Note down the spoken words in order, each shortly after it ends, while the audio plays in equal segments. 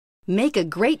Make a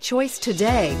great choice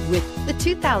today with the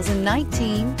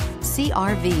 2019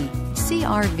 CR-V.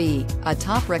 CR-V, a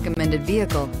top recommended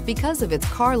vehicle because of its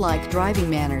car-like driving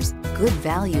manners, good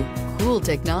value, cool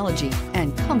technology,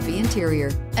 and comfy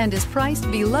interior, and is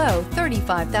priced below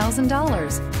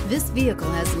 $35,000. This vehicle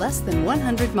has less than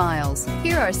 100 miles.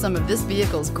 Here are some of this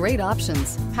vehicle's great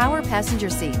options: power passenger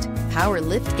seat, power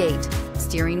lift gate,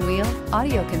 steering wheel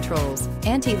audio controls,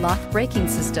 anti-lock braking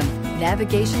system,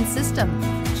 navigation system,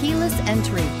 keyless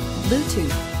entry,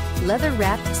 Bluetooth,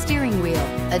 leather-wrapped steering wheel,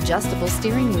 adjustable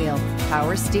steering wheel,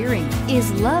 power steering.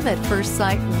 Is love at first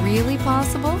sight really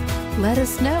possible? Let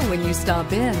us know when you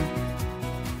stop in.